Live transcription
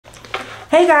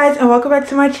Hey guys, and welcome back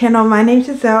to my channel. My name is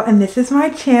Jhazel and this is my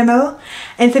channel,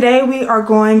 and today we are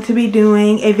going to be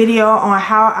doing a video on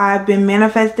how I've been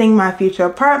manifesting my future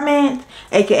apartment,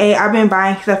 aka I've been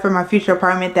buying stuff for my future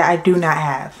apartment that I do not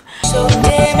have. So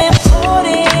damn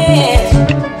important.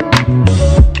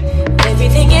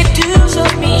 Everything you do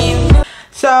shows me.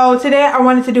 So today I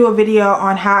wanted to do a video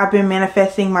on how I've been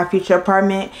manifesting my future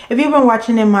apartment. If you've been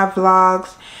watching in my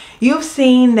vlogs, you've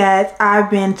seen that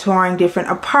I've been touring different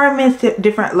apartments,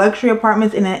 different luxury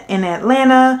apartments in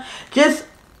Atlanta, just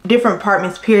different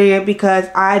apartments period, because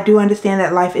I do understand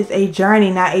that life is a journey,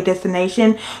 not a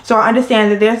destination. So I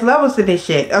understand that there's levels to this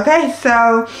shit, okay?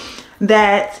 So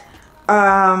that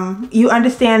you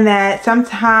understand that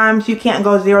sometimes you can't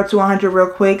go 0 to 100 real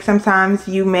quick. Sometimes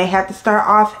you may have to start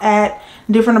off at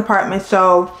different apartments.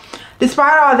 So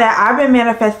despite all that, I've been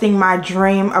manifesting my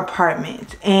dream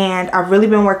apartment, and I've really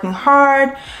been working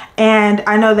hard, and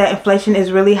I know that inflation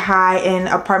is really high and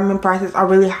apartment prices are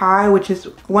really high, which is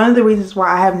one of the reasons why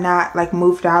I have not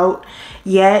moved out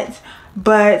yet.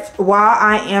 But while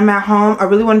I am at home, I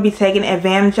really want to be taking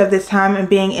advantage of this time and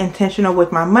being intentional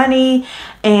with my money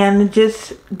and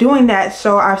just doing that.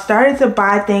 So I've started to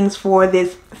buy things for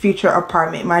this future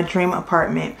apartment, my dream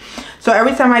apartment. So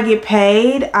every time I get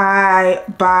paid, I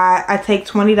take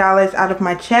 $20 out of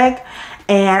my check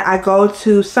and I go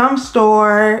to some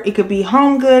store. It could be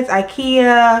Home Goods,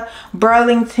 IKEA,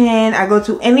 Burlington. I go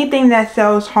to anything that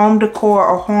sells home decor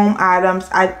or home items.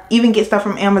 I even get stuff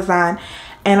from Amazon,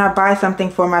 and I buy something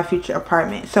for my future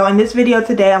apartment. So in this video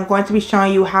today, I'm going to be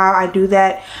showing you how I do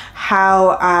that,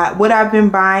 what I've been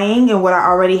buying and what I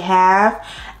already have,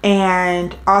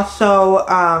 and also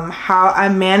how I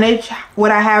manage what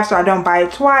I have so I don't buy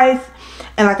it twice,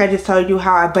 and like I just told you,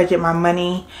 how I budget my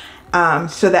money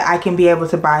so that I can be able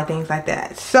to buy things like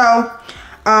that. So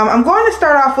I'm going to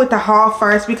start off with the haul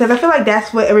first, because I feel like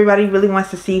that's what everybody really wants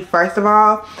to see first of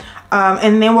all.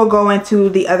 And then we'll go into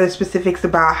the other specifics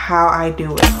about how I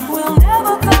do it. We'll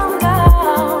never come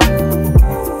down.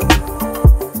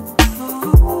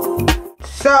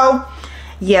 So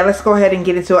yeah, let's go ahead and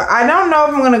get into it. I don't know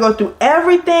if I'm gonna go through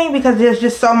everything because there's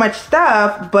just so much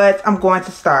stuff, but I'm going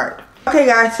to start. Okay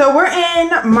guys, so we're in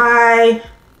my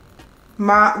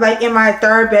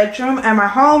third bedroom at my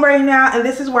home right now, and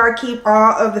this is where I keep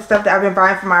all of the stuff that I've been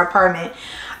buying for my apartment.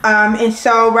 And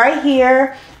so right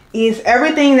here is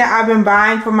everything that I've been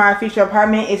buying for my future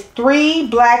apartment. It's 3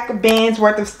 black bins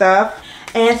worth of stuff,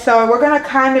 and so we're gonna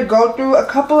kind of go through a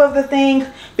couple of the things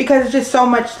because it's just so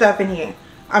much stuff in here.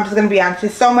 I'm just gonna be honest,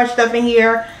 just so much stuff in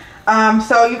here.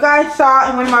 So you guys saw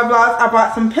in one of my vlogs I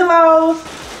bought some pillows.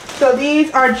 So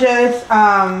these are just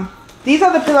these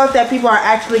are the pillows that people are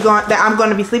actually I'm going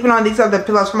to be sleeping on. These are the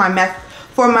pillows for my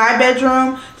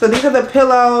bedroom. So these are the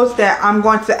pillows that I'm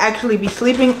going to actually be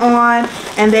sleeping on,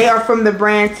 and they are from the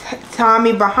brand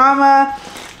Tommy Bahama.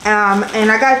 And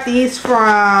I got these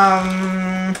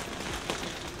from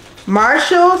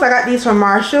Marshalls.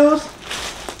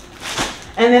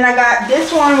 And then I got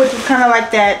this one, which is kind of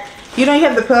like that, you know, you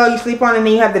have the pillow you sleep on and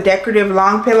then you have the decorative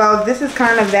long pillows. This is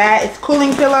kind of that. It's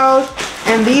cooling pillows,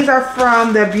 and these are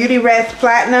from the Beauty Rest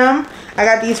Platinum. I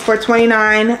got these for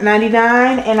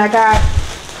 $29.99, and I got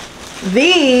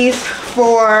these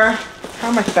for,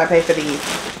 how much did I pay for these?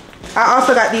 I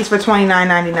also got these for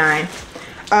 $29.99.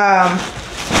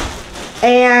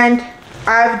 And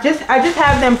I just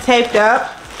have them taped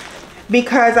up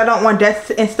because I don't want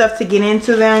dust and stuff to get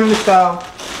into them. So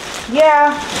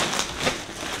yeah,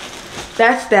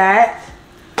 that's that.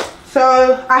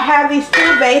 So I have these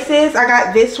 2 vases. I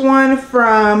got this one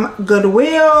from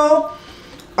Goodwill.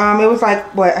 It was like,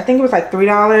 what, I think it was like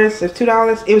 $3 or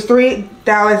 $2. It was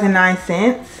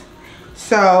 $3.09.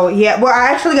 So yeah, well, I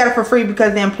actually got it for free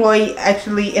because the employee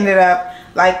actually ended up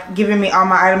giving me all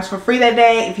my items for free that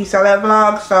day, if you saw that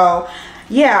vlog. So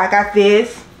yeah, I got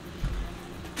this.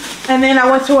 And then I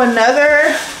went to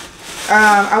another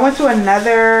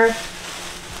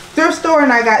thrift store,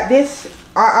 and I got this.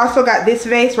 I also got this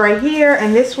vase right here,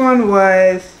 and this one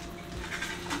was,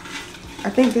 I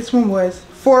think this one was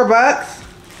 $4.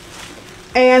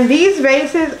 And these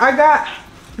vases, I got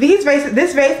these vases,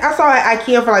 this vase I saw at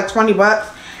IKEA for like $20,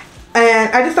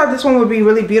 and I just thought this one would be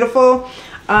really beautiful.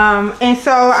 And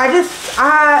so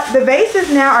the vases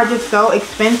now are just so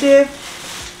expensive,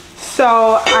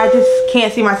 so I just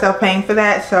can't see myself paying for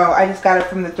that, so I just got it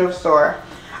from the thrift store.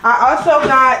 I also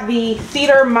got the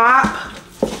cedar mop.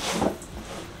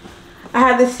 I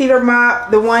have the cedar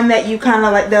mop, the one that you kind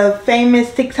of the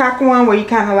famous TikTok one where you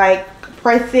kind of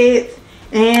press it,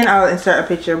 and I'll insert a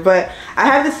picture. But I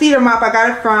have the cedar mop. I got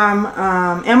it from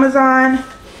Amazon.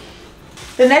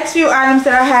 The next few items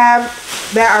that I have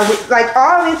that are like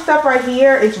all this stuff right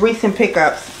here is recent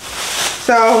pickups.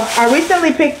 So I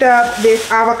recently picked up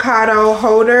this avocado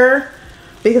holder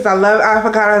because I love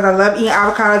avocados. I love eating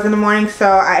avocados in the morning, so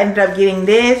I ended up getting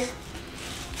this.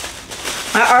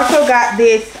 I also got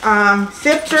this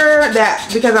sifter that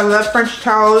because I love French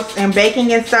toast and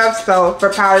baking and stuff, so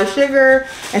for powdered sugar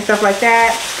and stuff like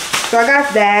that. So I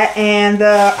got that, and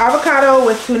the avocado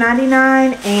was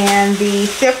 $2.99 and the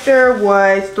sifter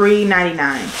was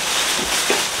 $3.99.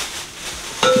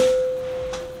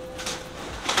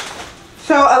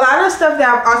 So a lot of stuff that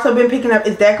I've also been picking up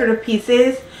is decorative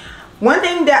pieces. One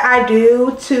thing that I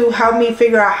do to help me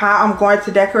figure out how I'm going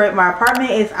to decorate my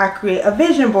apartment is I create a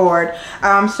vision board.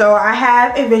 So I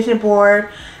have a vision board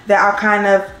that I'll kind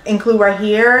of include right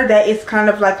here that is kind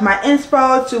of like my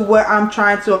inspo to what I'm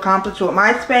trying to accomplish with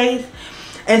my space.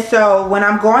 And so when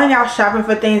I'm going out shopping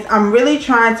for things, I'm really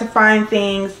trying to find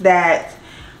things that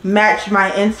match my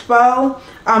inspo.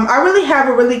 I really have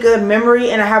a really good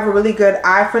memory and I have a really good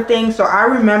eye for things, so I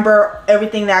remember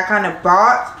everything that I kind of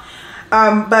bought.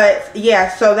 But yeah,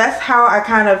 so that's how I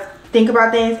kind of think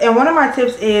about things. And one of my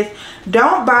tips is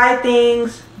don't buy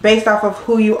things based off of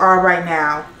who you are right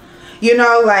now. You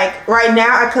know, like right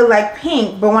now I could like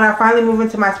pink, but when I finally move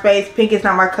into my space, pink is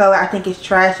not my color. I think it's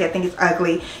trashy. I think it's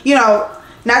ugly. You know,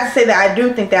 not to say that I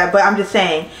do think that, but I'm just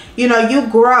saying, you know, you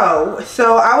grow.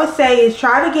 So I would say is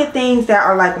try to get things that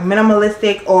are like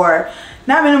minimalistic, or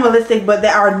not minimalistic, but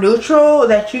that are neutral,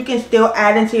 that you can still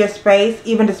add into your space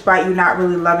even despite you not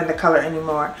really loving the color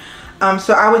anymore.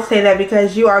 So I would say that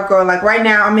because you are growing. Like right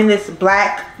now I'm in this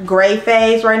black gray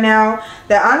phase right now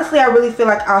that honestly I really feel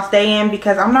like I'll stay in,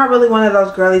 because I'm not really one of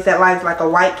those girlies that likes like a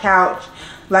white couch.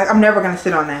 Like I'm never gonna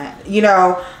sit on that, you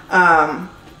know.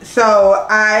 So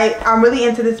I'm really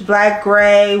into this black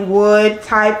gray wood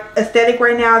type aesthetic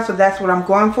right now, so that's what I'm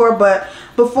going for. But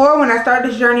before, when I started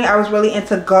this journey, I was really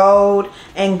into gold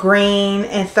and green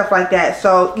and stuff like that.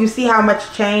 So you see how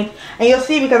much changed, and you'll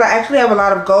see because I actually have a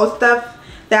lot of gold stuff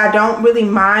that I don't really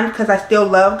mind because I still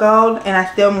love gold and I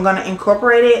still am going to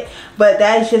incorporate it. But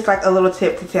that is just like a little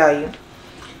tip to tell you.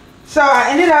 So I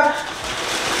ended up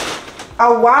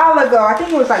a while ago, I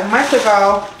think it was like months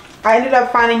ago, I ended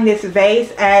up finding this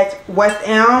vase at West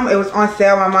Elm. It was on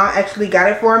sale. My mom actually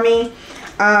got it for me.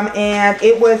 And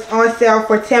it was on sale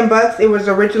for 10 bucks. It was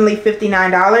originally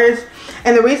 $59.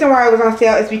 And the reason why it was on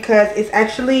sale is because it's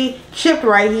actually chipped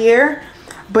right here.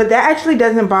 But that actually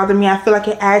doesn't bother me. I feel like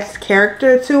it adds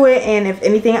character to it. And if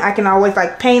anything, I can always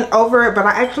like paint over it. But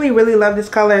I actually really love this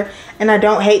color. And I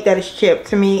don't hate that it's chipped.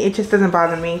 To me, it just doesn't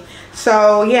bother me.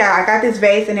 So yeah, I got this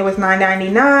vase and it was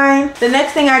 $9.99. The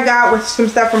next thing I got was some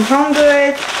stuff from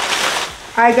HomeGoods.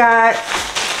 I got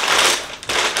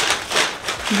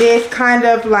this kind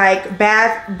of like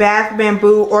bath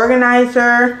bamboo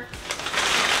organizer.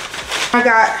 I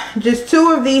got just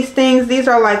 2 of these things. These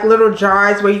are like little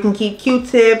jars where you can keep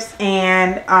Q-tips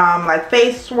and like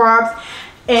face swabs.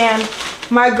 And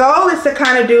my goal is to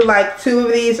kind of do like 2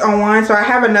 of these on one. So I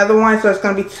have another one, so it's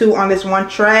going to be 2 on this one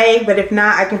tray. But if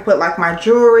not, I can put like my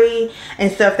jewelry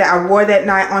and stuff that I wore that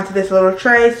night onto this little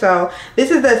tray. So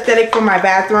this is the aesthetic for my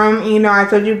bathroom. You know, I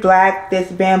told you black,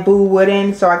 this bamboo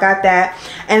wooden. So I got that.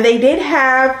 And they did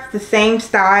have the same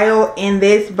style in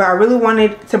this, but I really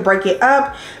wanted to break it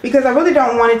up because I really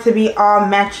don't want it to be all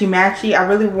matchy-matchy. I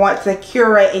really want to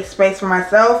curate a space for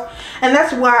myself. And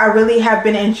that's why I really have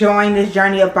been enjoying this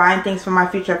journey of buying things for my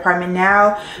future apartment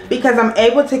now, because I'm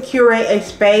able to curate a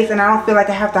space and I don't feel like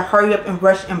I have to hurry up and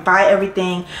rush and buy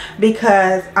everything,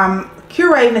 because I'm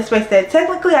curating a space that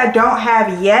technically I don't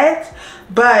have yet,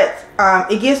 but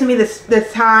it gives me the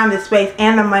time, the space,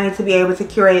 and the money to be able to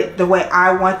curate the way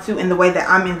I want to, in the way that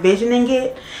I'm envisioning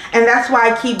it. And that's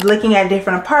why I keep looking at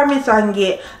different apartments, so I can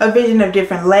get a vision of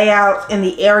different layouts in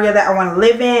the area that I want to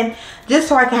live in, just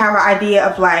so I can have an idea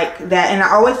of like that. And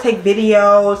I always take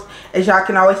videos, as y'all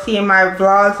can always see in my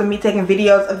vlogs, of me taking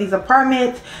videos of these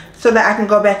apartments so that I can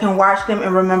go back and watch them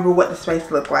and remember what the space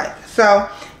looked like. So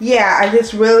yeah, I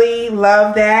just really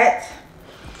love that.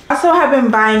 I also have been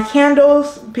buying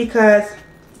candles because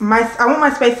I want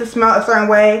my space to smell a certain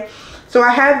way. So I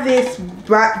have this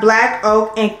black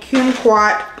oak and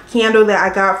kumquat candle that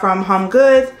I got from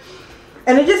HomeGoods.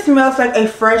 And it just smells like a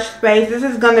fresh space. This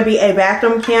is going to be a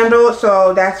bathroom candle,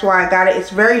 so that's why I got it.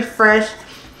 It's very fresh.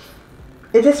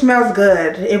 It just smells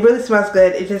good. It really smells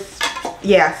good. It just,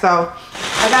 yeah, so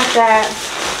I got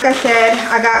that. Like I said,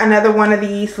 I got another one of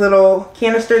these little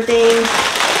canister things.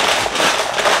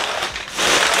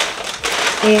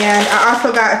 And I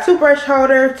also got a toothbrush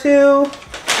holder too.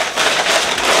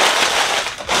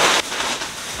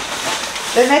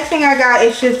 The next thing I got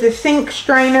is just a sink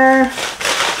strainer.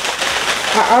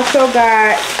 I also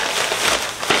got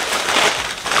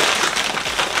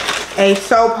a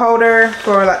soap holder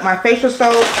for like my facial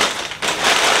soap.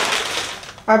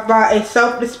 I bought a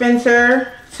soap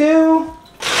dispenser too.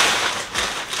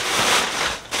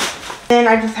 Then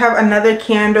I just have another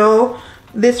candle.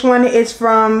 This one is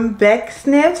from Beck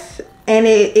Sniffs, and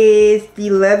it is the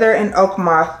leather and oak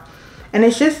moth. And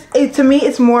it's just, to me,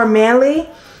 it's more manly,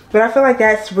 but I feel like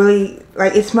that's really,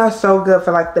 like, it smells so good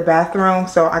for like the bathroom.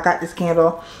 So I got this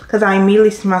candle because I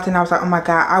immediately smelled it and I was like, oh my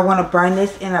god, I want to burn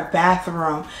this in a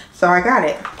bathroom. So I got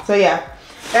it. So yeah,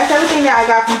 that's everything that I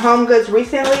got from Home Goods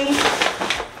recently.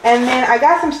 And then I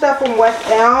got some stuff from West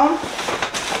Elm.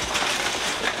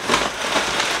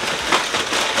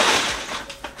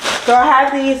 So I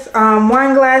have these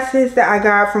wine glasses that I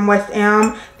got from West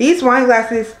Elm. These wine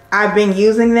glasses, I've been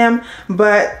using them,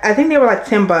 but I think they were like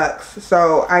 10 bucks.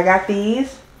 So I got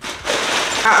these.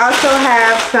 I also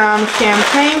have some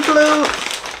champagne flutes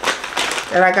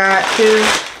that I got too.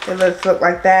 It look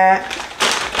like that.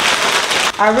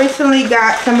 I recently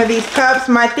got some of these cups.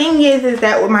 My thing is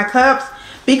that with my cups,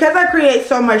 because I create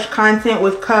so much content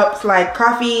with cups like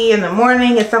coffee in the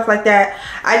morning and stuff like that,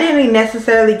 I didn't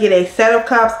necessarily get a set of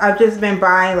cups. I've just been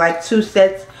buying like 2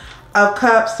 sets of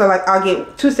cups. So like I'll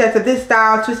get 2 sets of this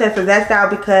style, 2 sets of that style,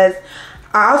 because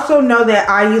I also know that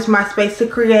I use my space to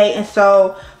create. And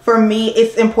so for me,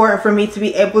 it's important for me to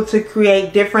be able to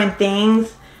create different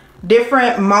things,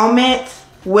 different moments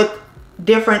with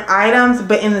different items,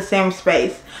 but in the same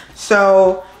space.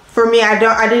 So for me, I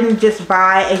didn't just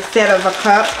buy a set of a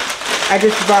cup. I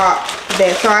just bought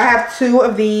that. So I have 2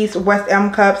 of these West Elm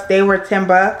cups. They were 10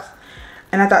 bucks.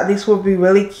 And I thought these would be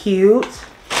really cute.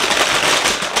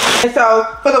 And so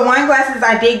for the wine glasses,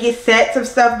 I did get sets of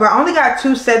stuff, but I only got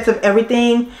 2 sets of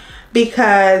everything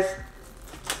because,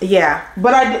 yeah.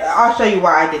 But I'll show you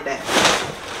why I did that.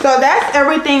 So that's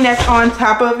everything that's on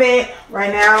top of it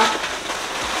right now.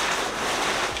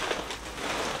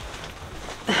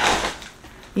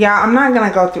 Yeah, I'm not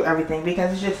gonna go through everything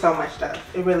because it's just so much stuff.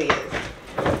 It really is.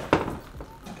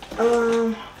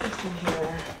 What's in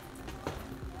here?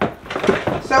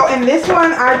 So in this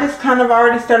one, I just kind of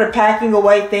already started packing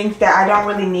away things that I don't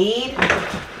really need.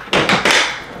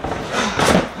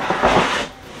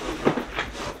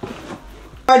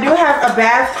 I do have a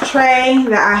bath tray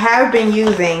that I have been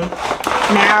using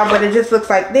now, but it just looks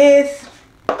like this.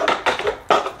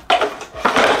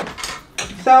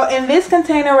 So in this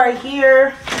container right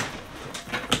here,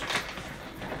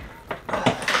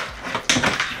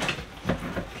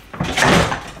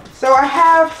 so I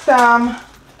have some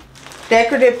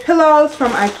decorative pillows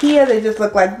from IKEA. They just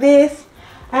look like this.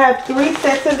 I have 3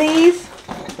 sets of these.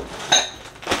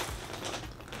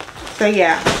 So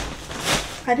yeah,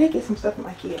 I did get some stuff from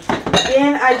IKEA.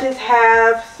 Then I just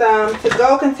have some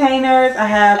to-go containers. I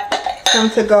have some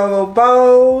to-go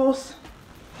bowls.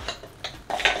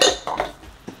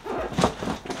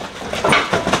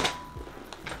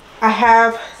 I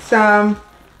have some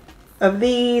of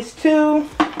these too.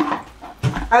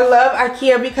 I love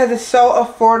IKEA because it's so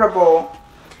affordable.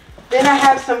 Then I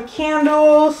have some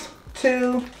candles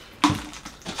too.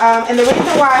 And the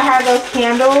reason why I have those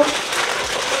candles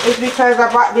is because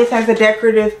I bought this as a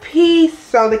decorative piece.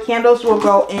 So the candles will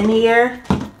go in here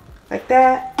like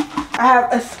that. I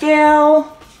have a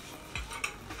scale.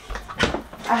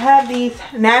 I have these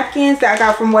napkins that I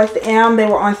got from West Elm. They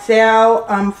were on sale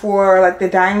for like the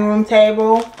dining room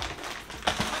table.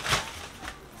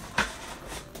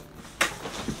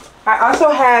 I also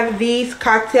have these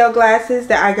cocktail glasses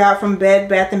that I got from Bed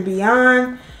Bath &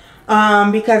 Beyond.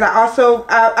 Because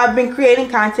I've been creating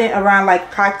content around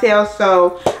like cocktails,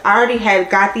 so I already had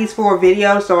got these for a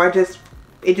video, so it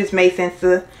just made sense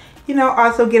to, you know,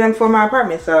 also get them for my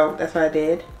apartment. So that's what I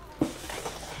did.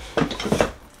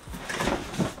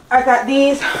 I got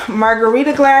these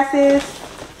margarita glasses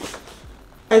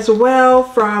as well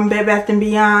from Bed Bath &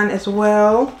 Beyond as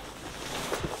well.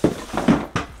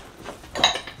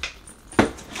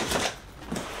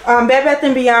 Bed Bath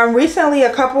 & Beyond recently,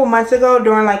 a couple months ago,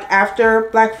 during like after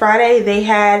Black Friday, they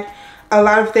had a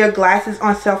lot of their glasses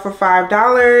on sale for $5,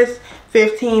 $15,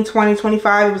 $20,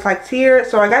 $25. It was like tiered.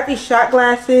 So I got these shot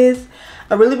glasses.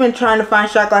 I've really been trying to find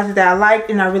shot glasses that I liked,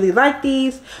 and I really like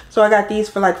these. So I got these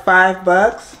for like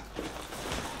 $5.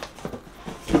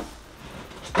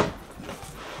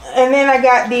 And then I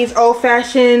got these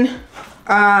old-fashioned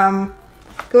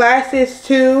glasses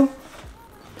too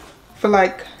for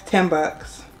like 10 bucks.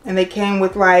 And they came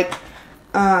with like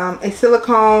a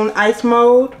silicone ice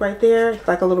mold right there. It's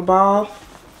like a little ball.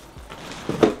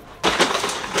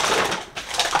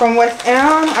 From West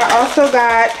Elm, I also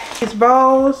got these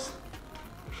bowls.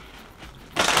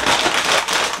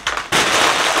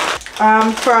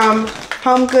 From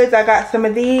Home Goods, I got some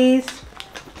of these.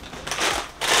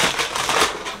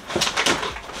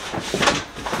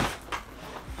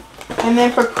 And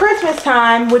then for Christmas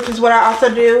time, which is what I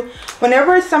also do,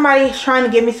 whenever somebody's trying to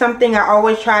give me something, I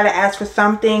always try to ask for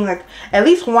something, like at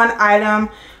least one item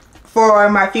for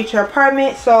my future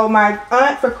apartment. So my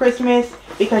aunt for Christmas,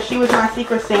 because she was my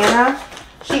secret Santa,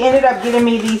 she ended up getting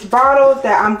me these bottles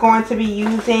that I'm going to be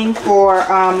using for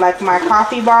like my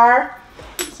coffee bar.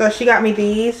 So she got me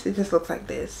these. It just looks like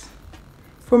this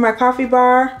for my coffee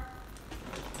bar.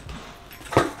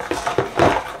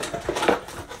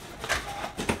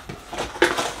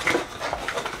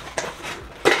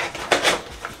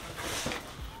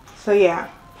 So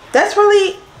yeah, that's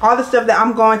really all the stuff that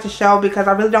I'm going to show, because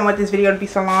I really don't want this video to be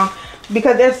so long,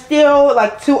 because there's still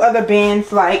like 2 other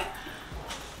bins. Like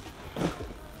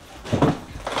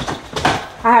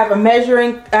I have a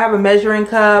measuring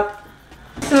cup.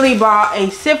 Recently bought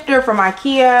a sifter from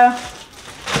IKEA.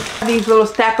 These little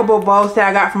stackable bowls that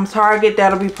I got from Target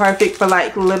that'll be perfect for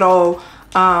like little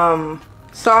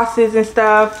sauces and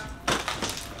stuff.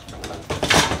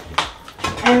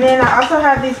 And then I also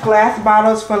have these glass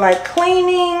bottles for like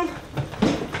cleaning.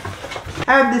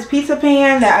 I have this pizza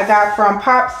pan that I got from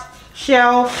Pop's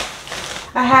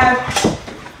shelf. I have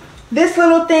this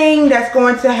little thing that's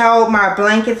going to help my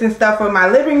blankets and stuff for my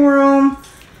living room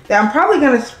that I'm probably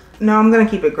gonna, no, I'm gonna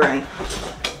keep it gray.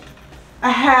 I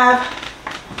have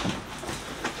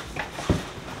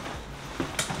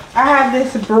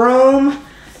this broom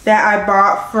that I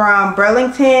bought from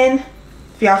Burlington.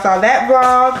 If y'all saw that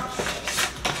vlog,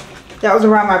 that was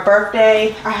around my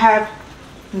birthday. I have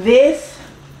this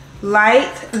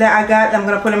light that I got that I'm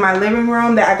gonna put in my living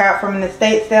room that I got from an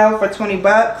estate sale for 20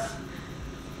 bucks.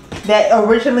 That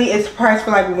originally is priced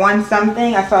for like 1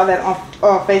 something. I saw that on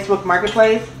Facebook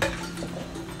Marketplace.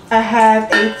 I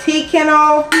have a tea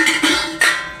kennel.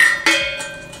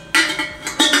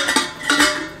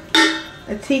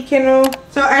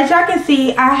 So as y'all can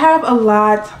see, I have a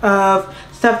lot of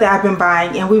stuff that I've been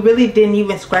buying, and we really didn't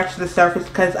even scratch the surface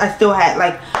because I still had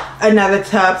like another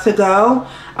tub to go.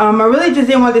 I really just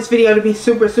didn't want this video to be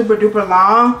super duper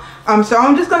long, so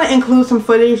I'm just going to include some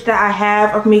footage that I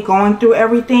have of me going through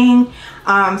everything,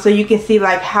 so you can see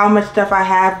like how much stuff I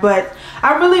have. But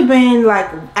I've really been like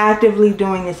actively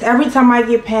doing this. Every time I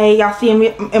get paid, y'all see me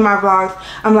in my vlogs,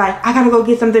 I'm like, I gotta go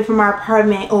get something for my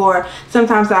apartment, or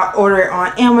sometimes I'll order it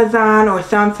on Amazon, or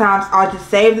sometimes I'll just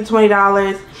save the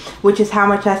 $20, which is how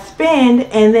much I spend,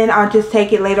 and then I'll just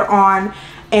take it later on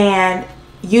and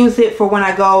use it for when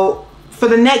I go for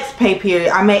the next pay period.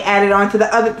 I may add it on to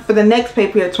the other for the next pay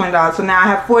period, $20. So now I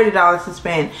have $40 to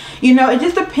spend. You know, it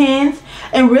just depends.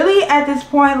 And really at this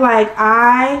point, like,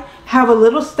 I have a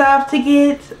little stuff to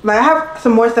get. Like, I have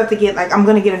some more stuff to get. Like, I'm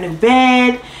gonna get a new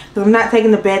bed, because I'm not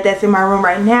taking the bed that's in my room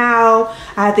right now.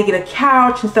 I have to get a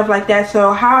couch and stuff like that.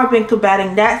 So how I've been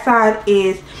combating that side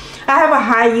is I have a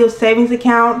high yield savings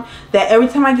account that every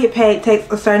time I get paid takes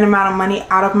a certain amount of money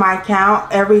out of my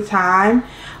account every time.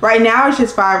 Right now it's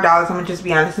just $5. I'm gonna just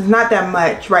be honest, it's not that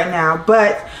much right now,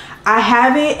 but I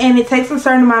have it, and it takes a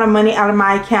certain amount of money out of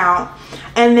my account,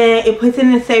 and then it puts it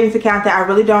in a savings account that I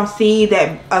really don't see,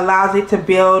 that allows it to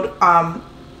build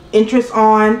interest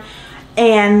on,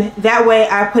 and that way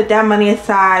I put that money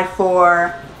aside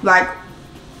for, like,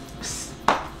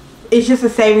 it's just a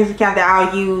savings account that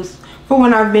I'll use for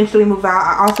when I eventually move out.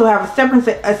 I also have a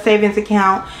separate savings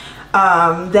account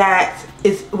that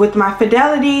is with my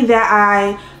Fidelity that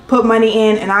I put money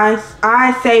in, and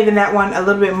I save in that one a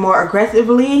little bit more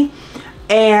aggressively,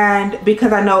 and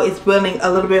because I know it's building a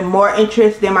little bit more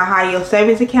interest than my high yield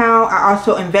savings account. I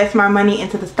also invest my money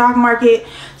into the stock market.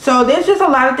 So there's just a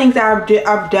lot of things that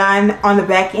I've done on the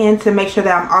back end to make sure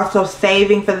that I'm also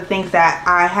saving for the things that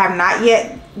I have not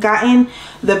yet gotten,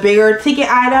 the bigger ticket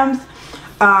items.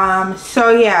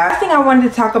 So yeah, the thing I wanted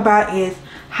to talk about is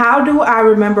how do I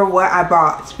remember what I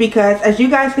bought, because as you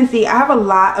guys can see, I have a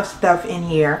lot of stuff in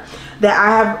here that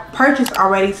I have purchased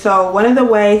already. So one of the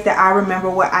ways that I remember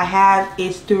what I have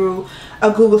is through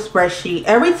a Google spreadsheet.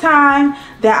 Every time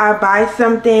that I buy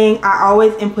something, I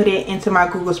always input it into my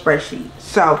Google spreadsheet.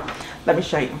 So let me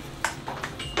show you.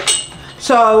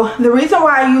 So the reason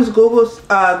why I use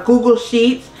Google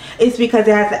Sheets is because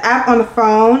it has an app on the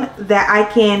phone that I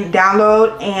can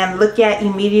download and look at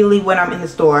immediately when I'm in the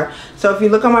store. So if you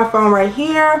look on my phone right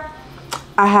here,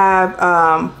 I have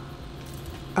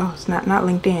oh, it's not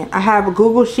LinkedIn. I have a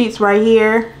Google Sheets right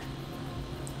here.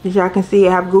 As y'all can see,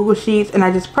 I have Google Sheets, and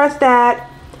I just press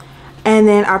that, and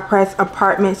then I press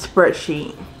apartment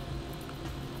spreadsheet,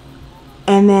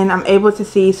 and then I'm able to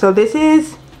see. So this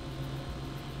is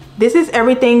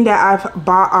everything that I've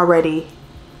bought already.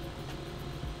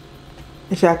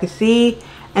 as y'all can see.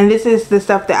 And this is the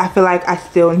stuff that I feel like I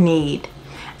still need.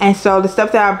 And so the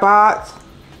stuff that I bought,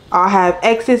 I'll have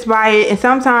excess by it. And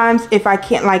sometimes if I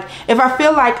can't, like, if I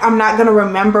feel like I'm not gonna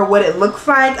remember what it looks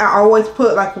like, I always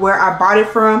put like where I bought it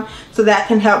from, so that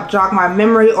can help jog my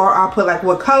memory. Or I'll put like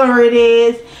what color it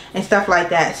is and stuff like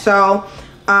that. So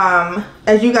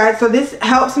as you guys, so this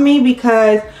helps me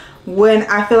because when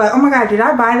I feel like, oh my god, did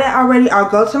I buy that already, I'll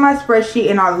go to my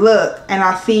spreadsheet and I'll look and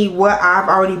I'll see what I've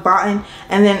already bought,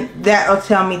 and then that'll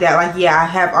tell me that, like, yeah, I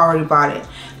have already bought it.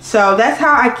 So that's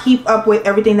how I keep up with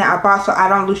everything that I bought, so I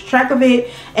don't lose track of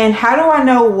it. And how do I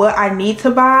know what I need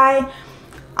to buy?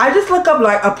 I just look up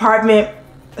like apartment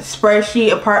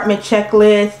spreadsheet, apartment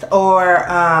checklist, or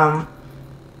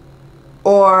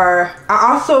I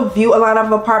also view a lot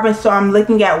of apartments, so I'm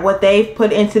looking at what they've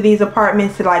put into these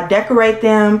apartments to like decorate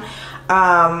them.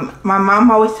 My mom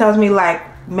always tells me like,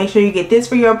 make sure you get this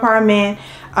for your apartment.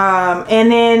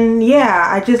 And then yeah,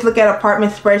 I just look at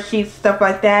apartment spreadsheets, stuff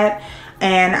like that,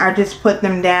 and I just put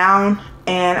them down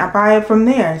and I buy it from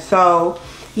there. So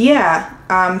yeah,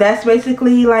 that's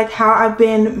basically like how I've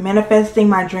been manifesting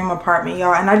my dream apartment,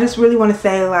 y'all. And I just really want to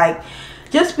say, like,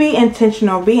 just be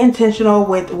intentional. Be intentional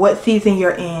with what season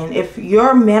you're in. If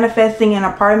you're manifesting an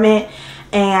apartment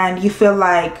and you feel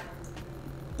like,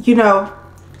 you know,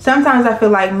 sometimes I feel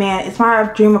like, man, is my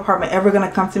dream apartment ever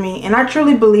gonna come to me? And I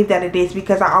truly believe that it is,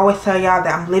 because I always tell y'all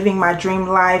that I'm living my dream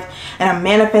life and I'm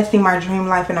manifesting my dream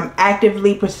life and I'm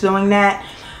actively pursuing that.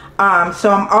 So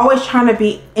I'm always trying to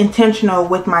be intentional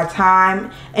with my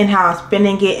time and how I'm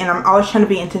spending it, and I'm always trying to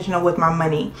be intentional with my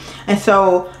money. And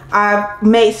so I've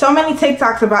made so many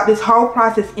TikToks about this whole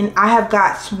process, and I have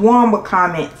got swarmed with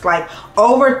comments, like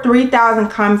over 3,000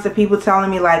 comments of people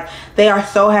telling me like they are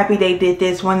so happy they did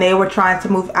this when they were trying to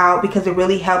move out, because it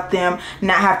really helped them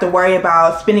not have to worry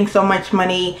about spending so much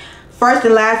money, first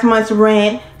and last month's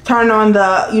rent, turn on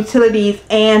the utilities,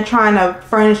 and trying to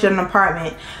furnish an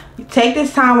apartment. Take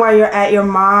this time while you're at your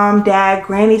mom, dad,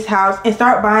 granny's house and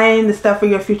start buying the stuff for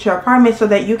your future apartment, so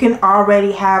that you can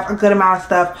already have a good amount of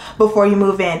stuff before you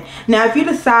move in. Now, if you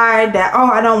decide that, oh,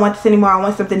 I don't want this anymore, I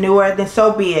want something newer, then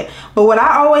so be it. But what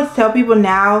I always tell people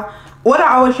now, what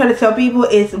I always try to tell people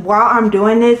is, while I'm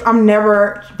doing this, I'm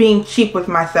never being cheap with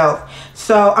myself.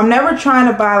 So I'm never trying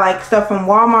to buy like stuff from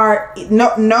Walmart.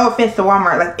 No offense to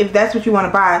Walmart. Like, if that's what you want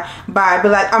to buy. But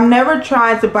like, I'm never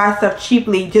trying to buy stuff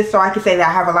cheaply just so I can say that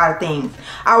I have a lot of things.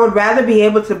 I would rather be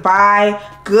able to buy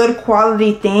good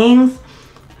quality things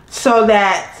so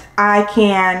that I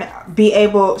can be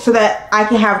able, so that I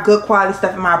can have good quality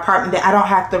stuff in my apartment that I don't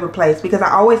have to replace. Because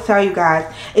I always tell you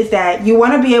guys is that you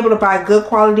want to be able to buy good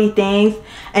quality things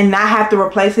and not have to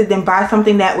replace it, then buy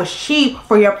something that was cheap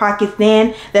for your pockets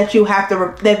then that you have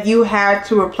to had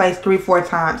to replace 3-4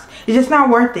 times. It's just not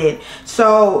worth it.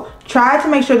 So try to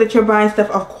make sure that you're buying stuff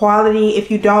of quality.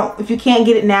 If you can't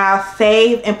get it now,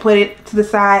 save and put it to the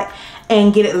side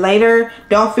and get it later.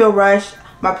 Don't feel rushed.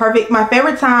 My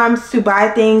favorite times to buy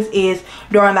things is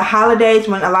during the holidays,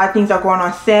 when a lot of things are going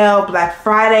on sale. Black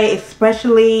Friday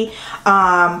especially,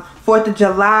 4th of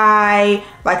July,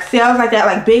 like sales like that,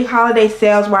 like big holiday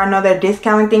sales where I know they're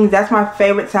discounting things. That's my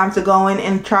favorite time to go in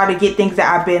and try to get things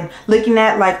that I've been looking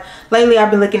at. Like lately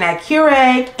I've been looking at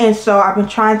Keurig, and so I've been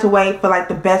trying to wait for like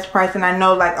the best price, and I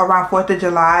know like around 4th of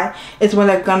July is when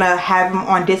they're gonna have them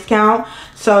on discount.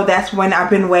 So that's when I've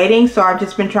been waiting. So I've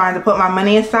just been trying to put my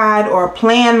money aside or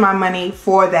plan my money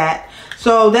for that.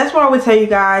 So that's what I would tell you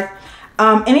guys.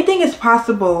 Anything is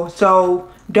possible,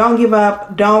 so don't give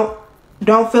up.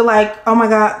 Don't feel like, oh my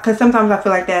god, because sometimes I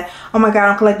feel like that, oh my god,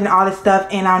 I'm collecting all this stuff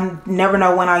and I'll never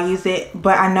know when I'll use it,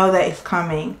 but I know that it's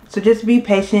coming. So just be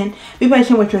patient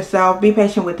with yourself, be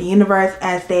patient with the universe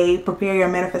as they prepare your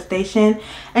manifestation,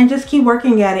 and just keep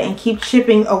working at it and keep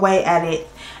chipping away at it,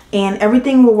 and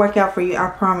everything will work out for you. I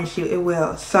promise you it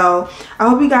will. So I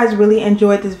hope you guys really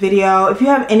enjoyed this video. If you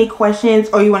have any questions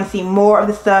or you want to see more of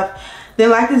the stuff, then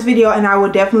like this video and I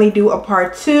will definitely do a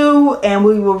part 2, and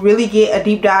we will really get a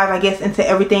deep dive, I guess, into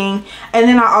everything. And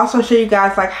then I'll also show you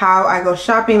guys like how I go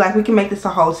shopping. Like, we can make this a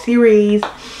whole series.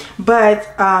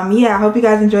 But yeah, I hope you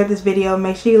guys enjoyed this video.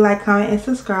 Make sure you like, comment, and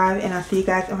subscribe, and I'll see you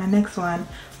guys in my next one.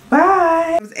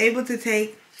 Bye.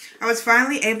 I was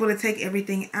finally able to take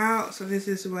everything out, so this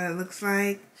is what it looks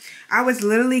like. I was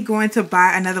literally going to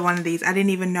buy another one of these. I didn't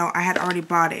even know I had already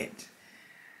bought it.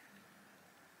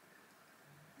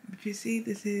 But you see,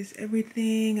 this is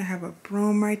everything. I have a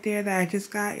broom right there that I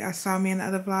just got. Y'all saw me in the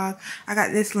other vlog. I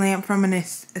got this lamp from an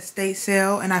estate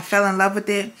sale, and I fell in love with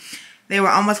it. They were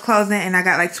almost closing, and I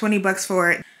got like 20 bucks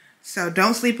for it. So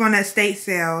don't sleep on estate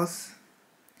sales.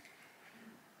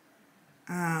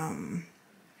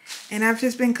 And I've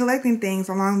just been collecting things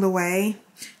along the way.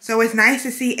 So it's nice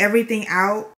to see everything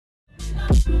out.